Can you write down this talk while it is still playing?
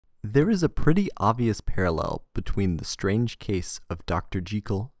There is a pretty obvious parallel between the strange case of Dr.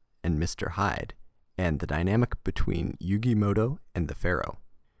 Jekyll and Mr. Hyde and the dynamic between Yugi Moto and the Pharaoh,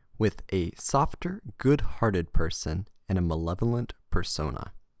 with a softer, good-hearted person and a malevolent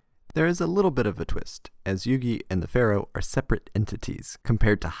persona. There is a little bit of a twist, as Yugi and the Pharaoh are separate entities,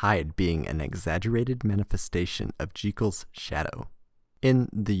 compared to Hyde being an exaggerated manifestation of Jekyll's shadow, in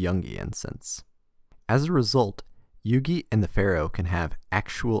the Jungian sense. As a result, Yugi and the Pharaoh can have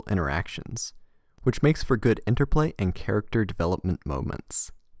actual interactions, which makes for good interplay and character development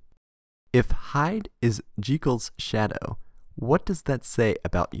moments. If Hyde is Jekyll's shadow, what does that say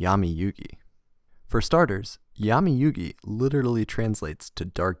about Yami Yugi? For starters, Yami Yugi literally translates to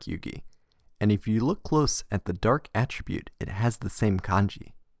Dark Yugi, and if you look close at the dark attribute, it has the same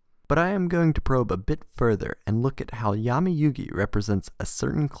kanji. But I am going to probe a bit further and look at how Yami Yugi represents a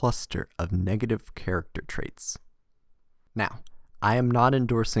certain cluster of negative character traits. Now, I am not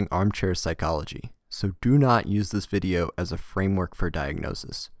endorsing armchair psychology, so do not use this video as a framework for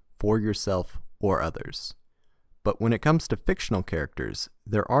diagnosis, for yourself or others. But when it comes to fictional characters,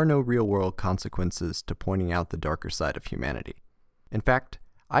 there are no real-world consequences to pointing out the darker side of humanity. In fact,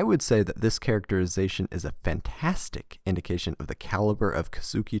 I would say that this characterization is a fantastic indication of the caliber of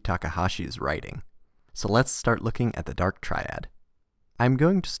Kazuki Takahashi's writing. So let's start looking at the Dark Triad. I'm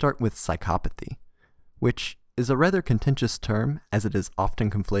going to start with psychopathy, which is a rather contentious term as it is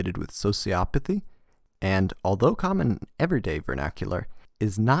often conflated with sociopathy, and although common in everyday vernacular,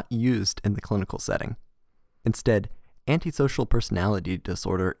 is not used in the clinical setting. Instead, antisocial personality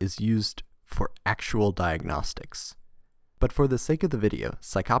disorder is used for actual diagnostics. But for the sake of the video,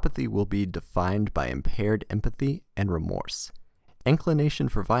 psychopathy will be defined by impaired empathy and remorse, inclination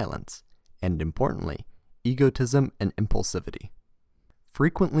for violence, and importantly, egotism and impulsivity.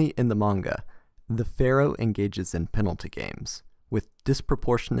 Frequently in the manga, the Pharaoh engages in penalty games, with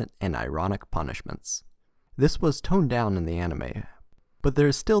disproportionate and ironic punishments. This was toned down in the anime, but there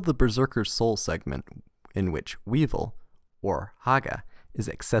is still the Berserker Soul segment in which Weevil, or Haga, is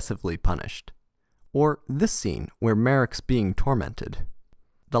excessively punished. Or this scene where Merrick's being tormented.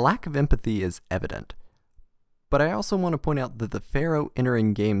 The lack of empathy is evident, but I also want to point out that the Pharaoh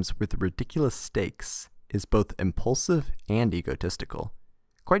entering games with ridiculous stakes is both impulsive and egotistical,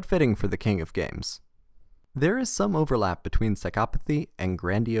 quite fitting for the king of games. There is some overlap between psychopathy and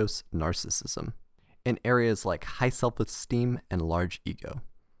grandiose narcissism, in areas like high self-esteem and large ego.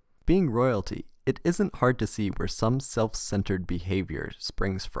 Being royalty, it isn't hard to see where some self-centered behavior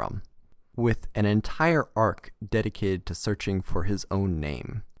springs from, with an entire arc dedicated to searching for his own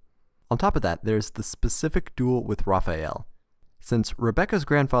name. On top of that, there's the specific duel with Raphael. Since Rebecca's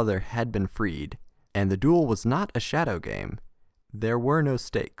grandfather had been freed, and the duel was not a shadow game, there were no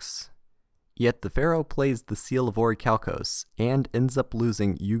stakes. Yet the Pharaoh plays the Seal of Orichalcos and ends up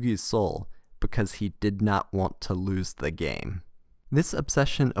losing Yugi's soul because he did not want to lose the game. This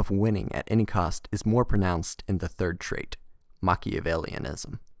obsession of winning at any cost is more pronounced in the third trait,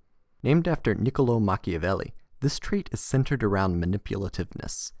 Machiavellianism. Named after Niccolò Machiavelli, this trait is centered around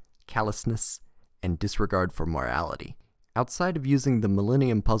manipulativeness, callousness, and disregard for morality. Outside of using the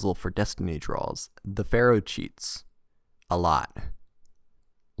Millennium Puzzle for destiny draws, the Pharaoh cheats. A lot.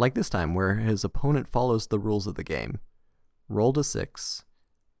 Like this time where his opponent follows the rules of the game. Rolled a 6,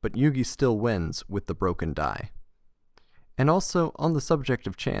 but Yugi still wins with the broken die. And also, on the subject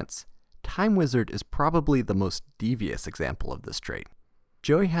of chance, Time Wizard is probably the most devious example of this trait.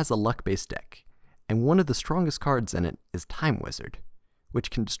 Joey has a luck-based deck, and one of the strongest cards in it is Time Wizard, which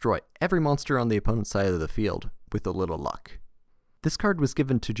can destroy every monster on the opponent's side of the field with a little luck. This card was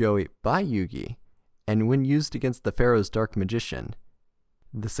given to Joey by Yugi, and when used against the Pharaoh's Dark Magician,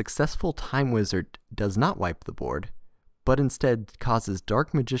 the successful Time Wizard does not wipe the board, but instead causes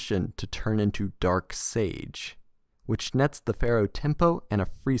Dark Magician to turn into Dark Sage, which nets the Pharaoh tempo and a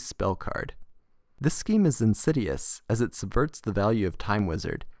free spell card. This scheme is insidious as it subverts the value of Time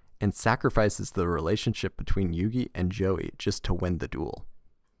Wizard and sacrifices the relationship between Yugi and Joey just to win the duel.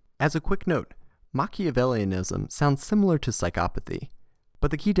 As a quick note, Machiavellianism sounds similar to psychopathy, but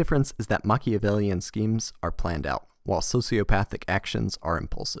the key difference is that Machiavellian schemes are planned out, while sociopathic actions are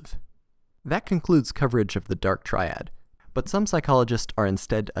impulsive. That concludes coverage of the Dark Triad, but some psychologists are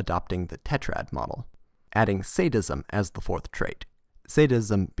instead adopting the Tetrad model, adding sadism as the fourth trait.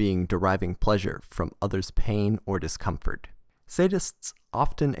 Sadism being deriving pleasure from others' pain or discomfort. Sadists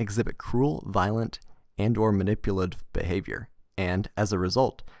often exhibit cruel, violent, and/or manipulative behavior, and as a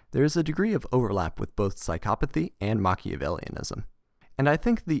result, there is a degree of overlap with both psychopathy and Machiavellianism. And I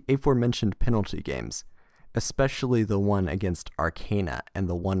think the aforementioned penalty games, especially the one against Arcana and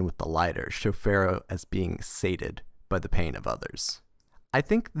the one with the lighter, show Pharaoh as being sated by the pain of others. I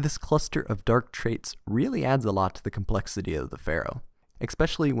think this cluster of dark traits really adds a lot to the complexity of the Pharaoh,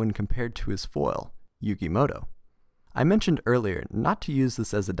 especially when compared to his foil, Yugi Moto. I mentioned earlier not to use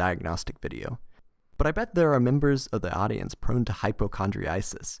this as a diagnostic video, but I bet there are members of the audience prone to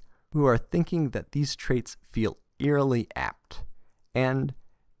hypochondriasis who are thinking that these traits feel eerily apt, and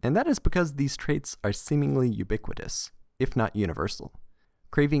that is because these traits are seemingly ubiquitous, if not universal.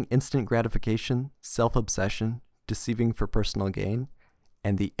 Craving instant gratification, self-obsession, deceiving for personal gain,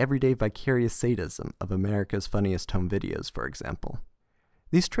 and the everyday vicarious sadism of America's Funniest Home Videos, for example.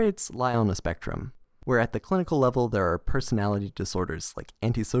 These traits lie on a spectrum, where at the clinical level there are personality disorders like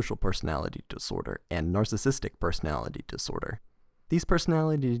antisocial personality disorder and narcissistic personality disorder. These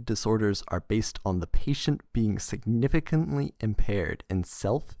personality disorders are based on the patient being significantly impaired in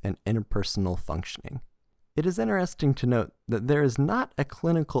self and interpersonal functioning. It is interesting to note that there is not a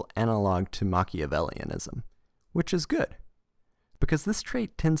clinical analog to Machiavellianism, which is good, because this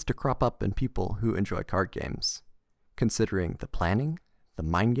trait tends to crop up in people who enjoy card games, considering the planning, the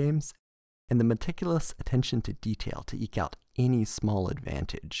mind games, and the meticulous attention to detail to eke out any small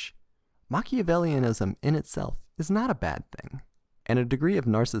advantage. Machiavellianism in itself is not a bad thing, and a degree of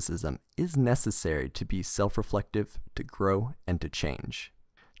narcissism is necessary to be self-reflective, to grow, and to change.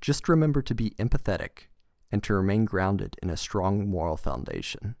 Just remember to be empathetic and to remain grounded in a strong moral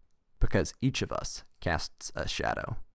foundation, because each of us casts a shadow.